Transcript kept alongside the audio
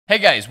Hey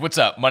guys, what's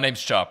up? My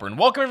name's Chopper, and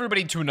welcome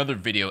everybody to another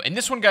video. In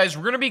this one, guys,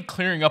 we're going to be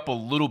clearing up a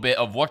little bit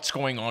of what's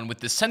going on with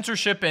the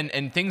censorship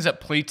and things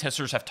that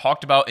playtesters have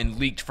talked about and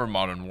leaked for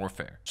Modern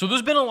Warfare. So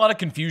there's been a lot of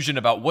confusion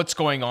about what's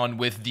going on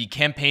with the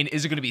campaign.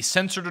 Is it going to be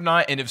censored or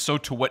not? And if so,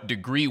 to what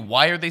degree?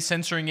 Why are they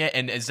censoring it?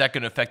 And is that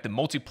going to affect the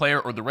multiplayer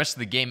or the rest of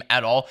the game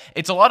at all?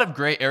 It's a lot of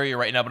gray area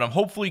right now, but I'm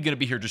hopefully going to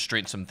be here to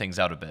straighten some things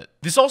out a bit.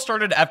 This all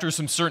started after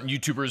some certain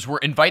YouTubers were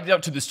invited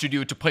out to the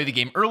studio to play the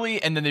game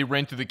early, and then they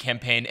ran through the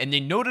campaign, and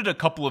they noted a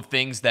couple of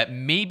things that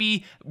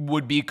maybe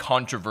would be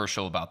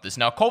controversial about this.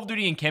 Now, Call of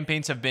Duty and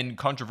campaigns have been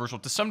controversial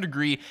to some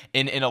degree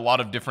in a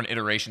lot of different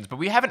iterations, but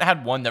we haven't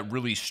had one that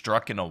really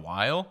struck in a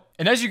while.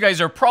 And as you guys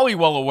are probably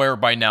well aware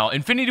by now,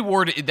 Infinity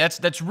Ward,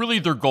 that's really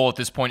their goal at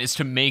this point, is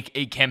to make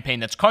a campaign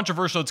that's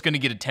controversial, it's going to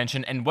get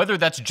attention, and whether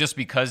that's just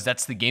because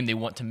that's the game they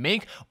want to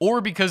make, or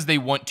because they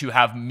want to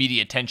have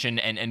media attention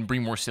and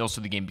bring more sales to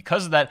the game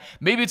because of that,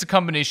 maybe it's a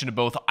combination of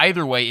both.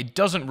 Either way, it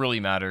doesn't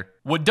really matter.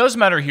 What does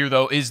matter here,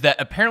 though, is that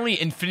apparently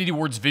Infinity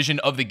Ward's vision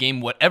of the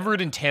game, whatever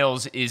it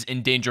entails, is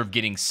in danger of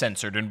getting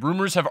censored, and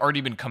rumors have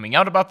already been coming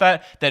out about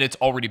that it's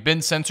already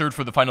been censored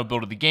for the final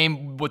build of the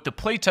game. What the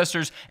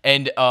playtesters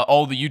and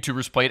all the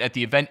YouTubers played at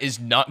the event is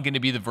not going to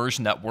be the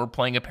version that we're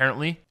playing,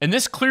 apparently. And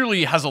this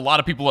clearly has a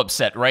lot of people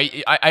upset,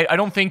 right? I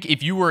don't think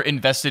if you were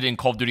invested in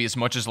Call of Duty as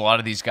much as a lot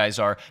of these guys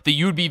are, that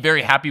you would be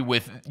very happy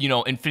with, you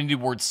know, Infinity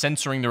Ward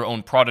censoring their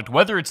own product,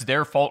 whether it's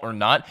their fault or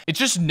not. It's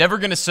just never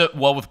going to sit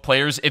well with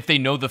players if they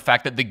know the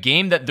fact that the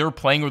game that they're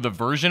playing or the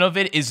version of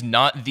it is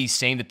not the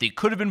same that they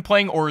could have been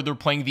playing, or they're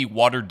playing the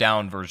watered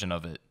down version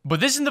of it. But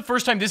this isn't the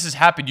first time this has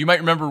happened. You might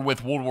remember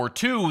with World War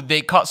II,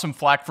 they caught some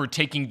flack for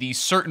taking these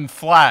certain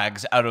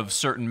flags out of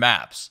certain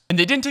maps. And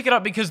they didn't take it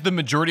out because the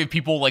majority of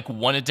people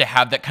wanted to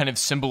have that kind of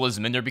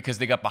symbolism in there because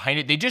they got behind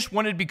it. They just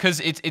wanted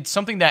because it's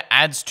something that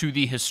adds to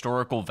the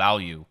historical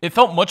value. It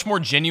felt much more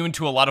genuine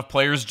to a lot of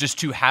players just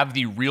to have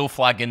the real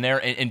flag in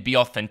there and be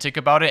authentic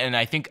about it. And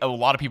I think a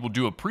lot of people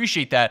do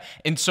appreciate that.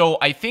 And so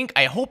I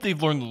hope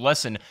they've learned the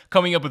lesson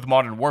coming up with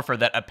Modern Warfare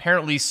that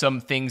apparently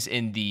some things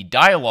in the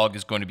dialogue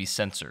is going to be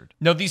censored.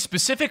 Now, the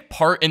specific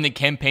part in the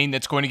campaign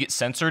that's going to get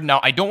censored, now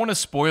I don't want to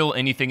spoil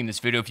anything in this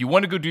video. If you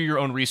want to go do your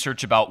own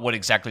research about what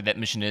exactly that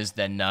mission is,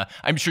 then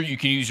I'm sure you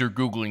can use your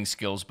Googling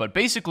skills. But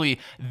basically,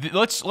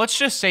 let's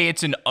just say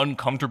it's an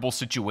uncomfortable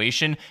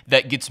situation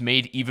that gets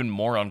made even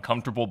more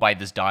uncomfortable by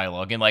this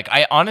dialogue. And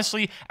I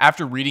honestly,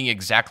 after reading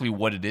exactly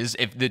what it is,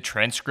 if the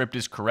transcript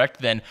is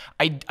correct, then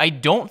I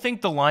don't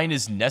think the line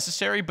is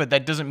necessary, but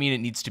that doesn't mean it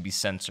needs to be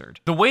censored.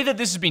 The way that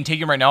this is being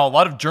taken right now, a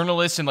lot of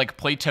journalists and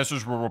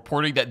playtesters were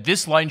reporting that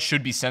this line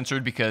should be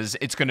censored because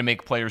it's going to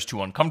make players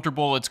too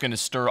uncomfortable, it's going to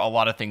stir a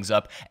lot of things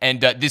up,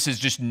 and this is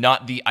just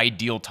not the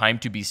ideal time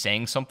to be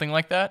saying something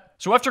like that.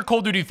 So after Call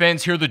of Duty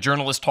fans hear the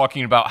journalists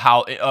talking about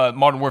how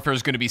Modern Warfare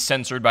is going to be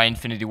censored by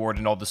Infinity Ward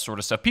and all this sort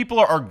of stuff, people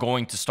are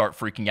going to start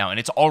freaking out, and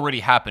it's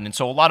already happened. And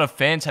so a lot of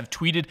fans have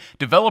tweeted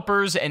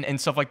developers and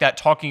stuff like that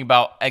talking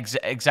about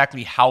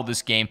exactly how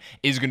this game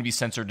is going to be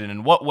censored and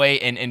in what way,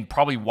 and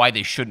probably why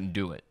they shouldn't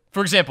do it.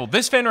 For example,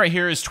 this fan right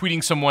here is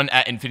tweeting someone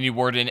at Infinity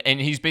Ward,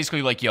 and he's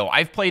basically like, yo,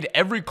 I've played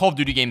every Call of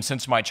Duty game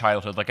since my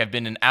childhood. I've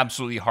been an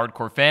absolutely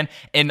hardcore fan,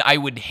 and I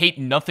would hate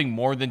nothing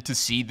more than to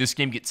see this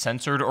game get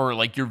censored or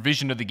your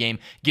vision of the game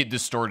get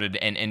distorted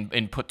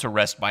and put to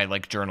rest by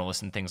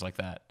journalists and things like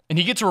that. And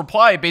he gets a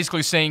reply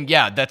basically saying,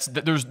 yeah,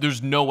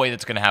 there's no way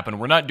that's going to happen.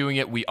 We're not doing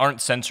it. We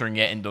aren't censoring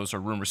it, and those are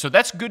rumors. So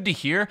that's good to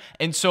hear.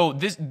 And so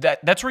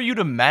that's where you'd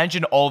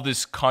imagine all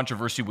this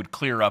controversy would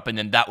clear up, and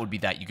then that would be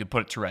that. You could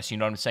put it to rest. You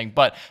know what I'm saying?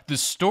 But the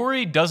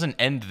story doesn't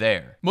end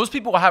there. Most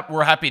people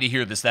were happy to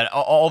hear this, that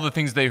all the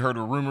things they heard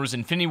were rumors.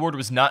 Infinity Ward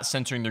was not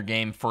censoring their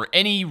game for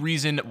any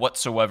reason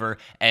whatsoever,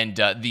 and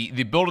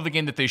the build of the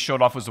game that they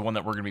showed off was the one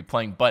that we're going to be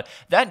playing. But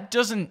that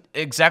doesn't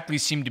exactly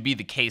seem to be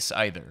the case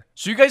either.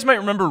 So you guys might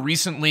remember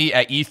recently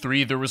at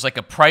E3, there was a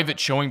private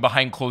showing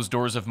behind closed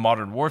doors of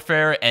Modern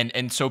Warfare,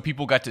 and so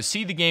people got to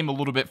see the game a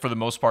little bit for the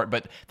most part,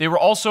 but they were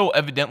also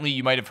evidently,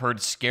 you might have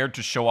heard, scared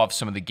to show off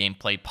some of the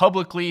gameplay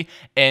publicly,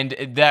 and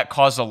that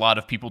caused a lot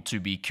of people to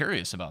be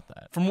curious about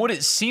that. From what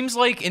it seems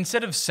like,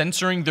 instead of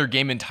censoring their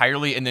game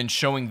entirely and then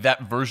showing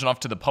that version off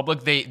to the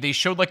public, they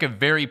showed a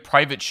very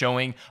private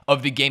showing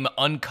of the game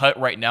uncut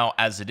right now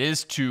as it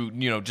is to,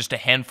 just a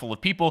handful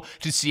of people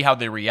to see how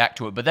they react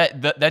to it. But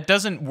that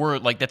doesn't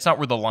work, that's not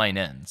where the line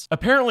ends.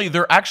 Apparently,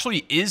 there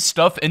actually is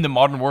stuff in the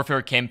Modern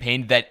Warfare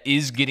campaign that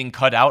is getting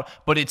cut out,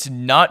 but it's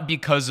not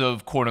because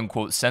of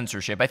quote-unquote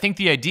censorship. I think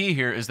the idea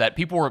here is that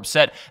people were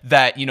upset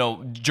that,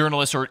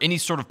 journalists or any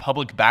sort of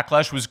public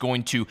backlash was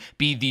going to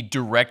be the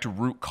direct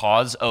root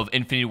cause of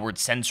Infinity Ward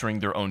censoring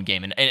their own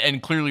game.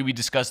 And clearly we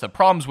discussed the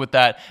problems with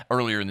that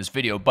earlier in this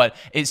video, but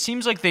it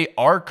seems like they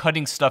are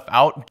cutting stuff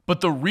out,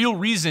 but the real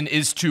reason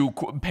is to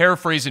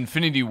paraphrase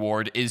Infinity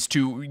Ward, is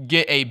to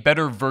get a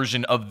better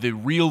version of the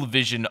real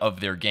vision of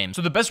their game.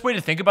 So the best way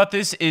to think about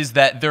this is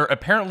that they're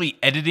apparently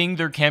editing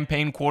their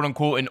campaign, quote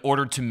unquote, in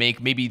order to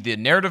make maybe the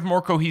narrative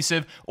more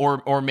cohesive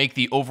or make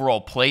the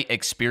overall play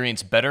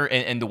experience better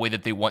in the way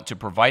that they want to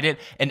provide it.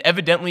 And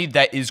evidently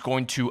that is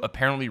going to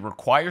apparently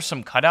require some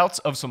some cutouts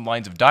of some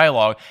lines of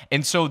dialogue,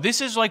 and so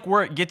this is like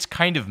where it gets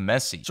kind of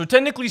messy. So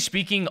technically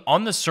speaking,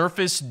 on the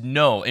surface,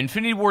 no,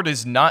 Infinity Ward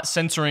is not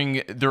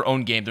censoring their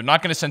own game. They're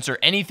not going to censor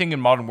anything in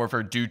Modern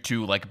Warfare due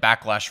to like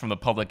backlash from the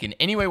public in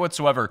any way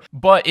whatsoever,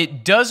 but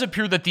it does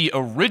appear that the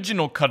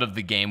original cut of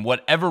the game,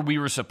 whatever we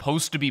were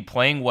supposed to be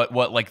playing, what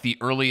like the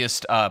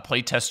earliest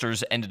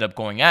playtesters ended up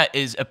going at,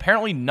 is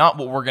apparently not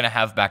what we're going to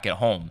have back at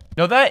home.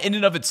 Now that in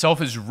and of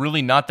itself is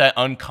really not that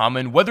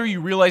uncommon. Whether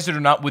you realize it or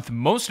not, with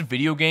most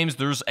video games,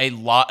 there's a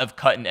lot of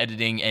cut and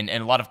editing and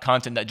a lot of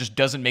content that just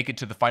doesn't make it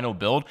to the final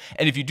build.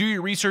 And if you do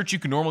your research, you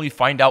can normally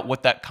find out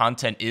what that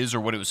content is or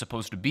what it was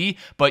supposed to be,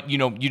 but you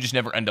know, you just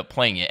never end up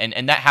playing it.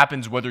 And that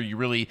happens whether you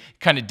really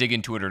kind of dig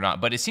into it or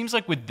not. But it seems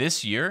like with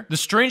this year, the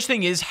strange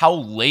thing is how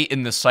late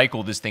in the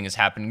cycle this thing is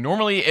happening.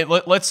 Normally,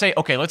 let's say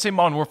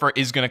Modern Warfare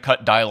is going to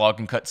cut dialogue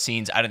and cut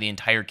scenes out of the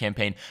entire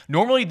campaign.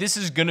 Normally, this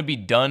is going to be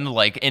done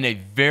like in a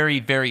very,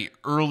 very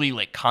early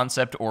like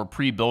concept or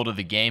pre-build of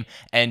the game,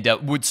 and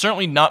would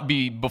certainly not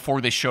be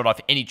before they showed off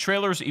any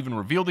trailers, even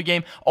revealed the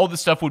game. All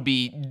this stuff would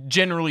be,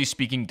 generally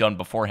speaking, done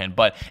beforehand,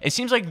 but it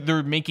seems like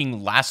they're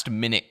making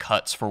last-minute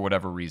cuts for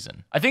whatever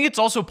reason. I think it's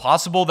also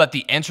possible that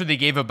the answer they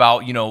gave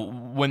about, you know,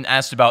 when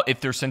asked about if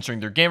they're censoring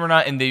their game or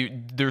not, and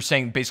they're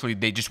saying basically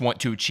they just want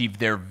to achieve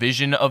their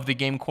vision of the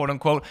game, quote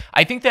unquote,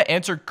 I think that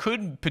answer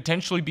could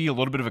potentially be a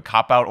little bit of a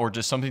cop-out or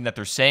just something that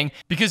they're saying,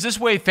 because this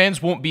way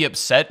fans won't be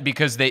upset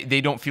because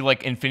they don't feel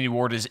like Infinity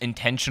Ward is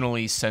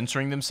intentionally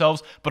censoring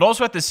themselves, but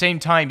also at the same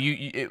time,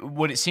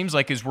 what it seems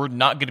like is we're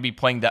not going to be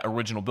playing that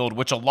original build,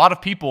 which a lot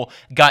of people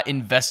got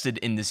invested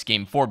in this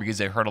game for because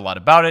they heard a lot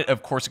about it.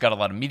 Of course, it got a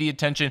lot of media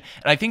attention,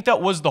 and I think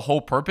that was the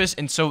whole purpose.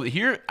 And so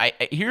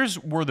here's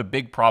where the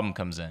big problem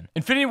comes in.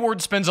 Infinity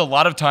Ward spends a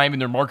lot of time in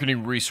their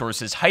marketing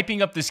resources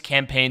hyping up this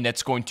campaign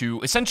that's going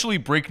to essentially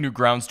break new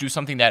grounds, do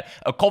something that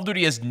a Call of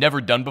Duty has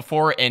never done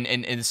before, and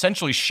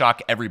essentially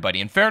shock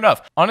everybody. And fair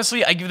enough.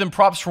 Honestly, I give them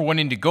props for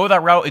wanting to go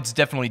that route. It's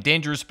definitely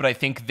dangerous, but I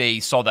think they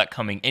saw that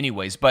coming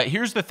anyways. But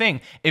here's the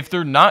thing. If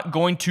they're not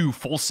going to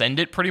full send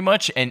it pretty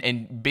much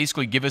and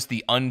basically give us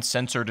the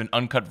uncensored and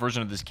uncut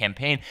version of this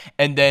campaign,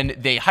 and then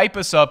they hype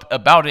us up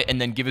about it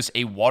and then give us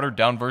a watered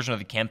down version of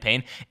the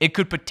campaign, it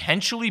could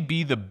potentially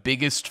be the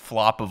biggest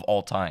flop of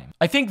all time.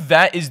 I think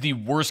that is the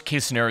worst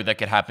case scenario that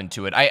could happen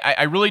to it.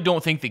 I really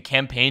don't think the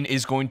campaign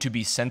is going to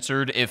be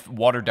censored if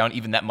watered down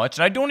even that much,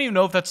 and I don't even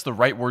know if that's the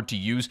right word to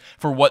use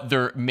for what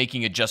they're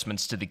making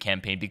adjustments to the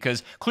campaign,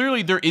 because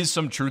clearly there is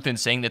some truth in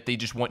saying that they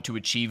just want to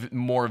achieve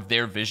more of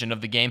their vision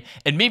of the game,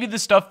 and maybe the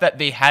stuff that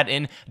they had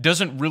in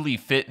doesn't really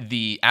fit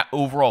the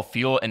overall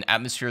feel and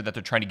atmosphere that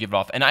they're trying to give it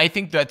off, and I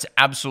think that's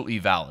absolutely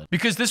valid,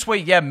 because this way,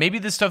 yeah, maybe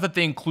the stuff that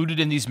they included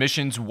in these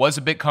missions was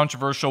a bit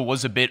controversial,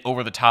 was a bit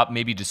over the top,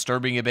 maybe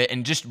disturbing a bit,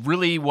 and just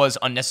really was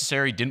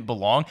unnecessary, didn't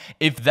belong.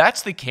 If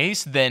that's the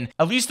case, then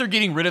at least they're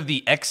getting rid of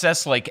the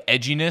excess like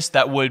edginess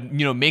that would,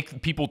 you know,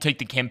 make people take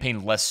the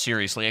campaign less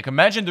seriously. Like,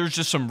 imagine there's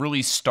just some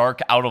really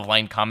stark out of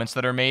line comments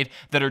that are made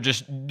that are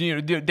just,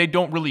 you know, they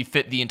don't really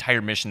fit the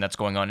entire mission that's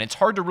going on. It's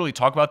hard to really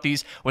talk about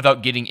these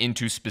without getting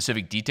into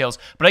specific details,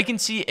 but I can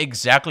see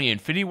exactly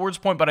Infinity Ward's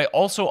point, but I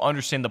also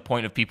understand the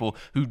point of people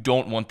who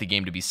don't want the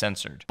game to be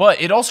censored.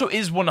 But it also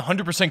is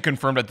 100%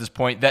 confirmed at this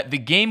point that the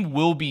game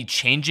will be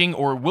changing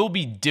or will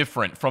be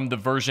different from the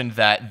version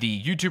that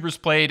the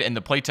YouTubers played and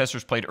the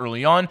playtesters played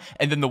early on,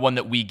 and then the one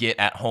that we get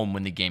at home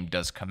when the game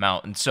does come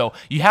out. And so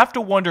you have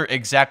to wonder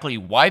exactly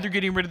why they're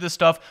getting rid of this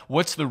stuff,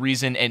 what's the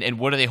reason, and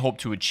what do they hope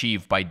to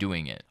achieve by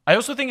doing it. I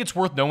also think it's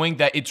worth knowing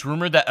that it's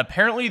rumored that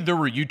apparently there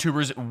were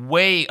YouTubers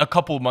way a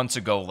couple months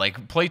ago,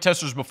 like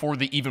playtesters before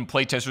the even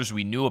playtesters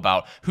we knew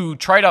about, who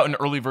tried out an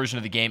early version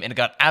of the game and it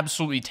got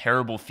absolutely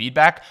terrible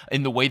feedback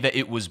in the way that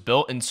it was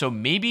built, and so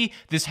maybe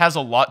this has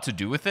a lot to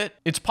do with it.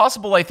 It's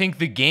possible, I think,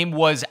 the game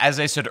was, as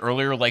I said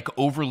earlier, like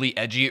overly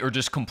edgy or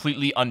just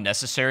completely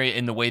unnecessary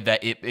in the way that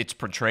it's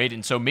portrayed,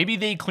 and so maybe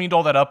they cleaned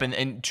all that up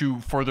and to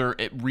further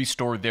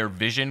restore their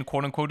vision,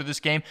 quote unquote, of this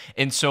game,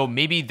 and so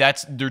maybe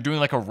they're doing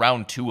like a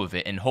round 2 of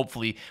it, and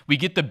hopefully we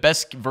get the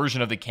best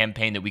version of the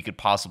campaign that we could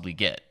possibly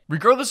get.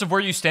 Regardless of where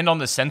you stand on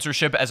the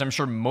censorship, as I'm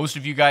sure most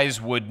of you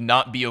guys would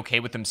not be okay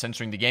with them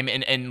censoring the game,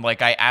 and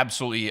like I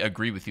absolutely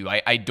agree with you.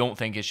 I don't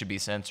think it should be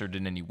censored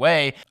in any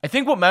way. I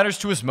think what matters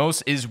to us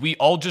most is we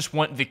all just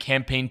want the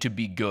campaign to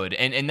be good,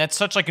 and that's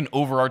such like an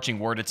overarching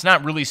word. It's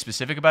not really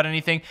specific about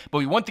anything, but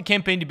we want the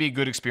campaign to be a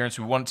good experience.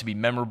 We want it to be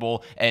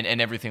memorable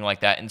and everything like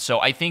that. And so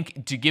I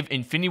think to give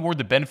Infinity Ward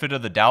the benefit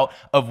of the doubt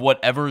of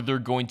whatever they're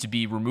going to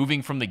be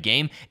removing from the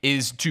game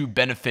is to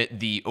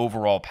benefit the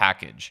overall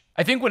package.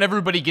 I think when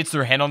everybody gets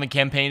their hand on the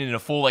campaign and a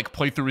full like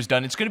playthrough is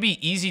done, it's going to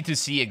be easy to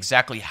see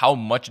exactly how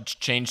much it's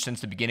changed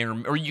since the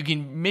beginning, or you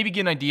can maybe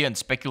get an idea and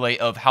speculate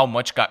of how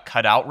much got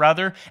cut out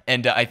rather,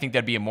 and I think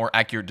that'd be a more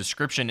accurate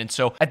description. And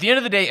so at the end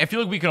of the day, I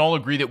feel like we can all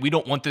agree that we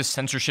don't want this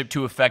censorship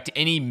to affect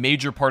any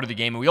major part of the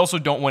game, and we also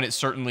don't want it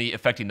certainly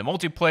affecting the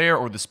multiplayer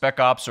or the spec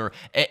ops or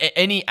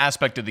any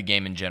aspect of the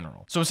game in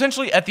general. So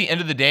essentially at the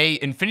end of the day,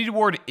 Infinity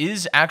Ward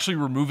is actually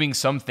removing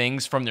some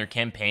things from their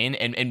campaign,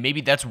 and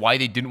maybe that's why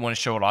they didn't want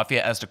to show it off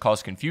yet, as to cause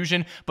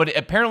confusion, but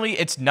apparently apparently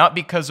it's not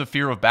because of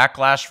fear of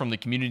backlash from the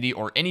community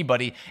or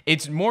anybody.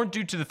 It's more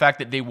due to the fact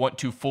that they want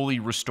to fully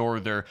restore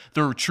their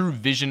true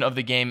vision of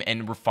the game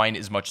and refine it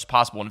as much as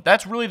possible. And if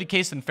that's really the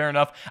case, then fair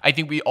enough. I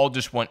think we all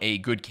just want a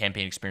good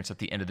campaign experience at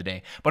the end of the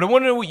day. But I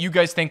want to know what you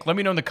guys think. Let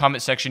me know in the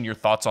comment section your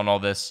thoughts on all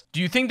this. Do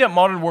you think that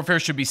Modern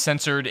Warfare should be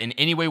censored in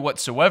any way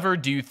whatsoever?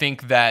 Do you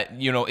think that,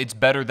 you know, it's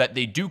better that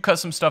they do cut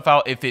some stuff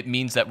out if it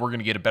means that we're going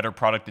to get a better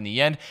product in the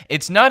end?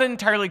 It's not an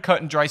entirely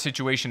cut and dry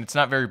situation. It's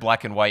not very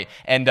black and white.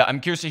 And I'm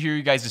curious to hear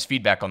you guys'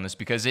 feedback on this,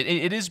 because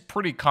it is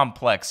pretty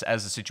complex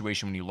as a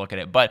situation when you look at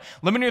it. But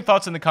let me know your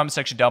thoughts in the comment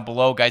section down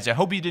below. Guys, I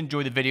hope you did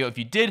enjoy the video. If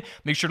you did,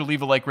 make sure to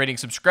leave a like, rating,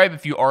 subscribe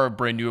if you are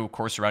brand new, of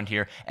course, around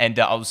here. And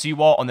I'll see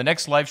you all on the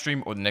next live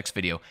stream or the next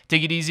video.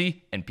 Take it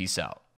easy and peace out.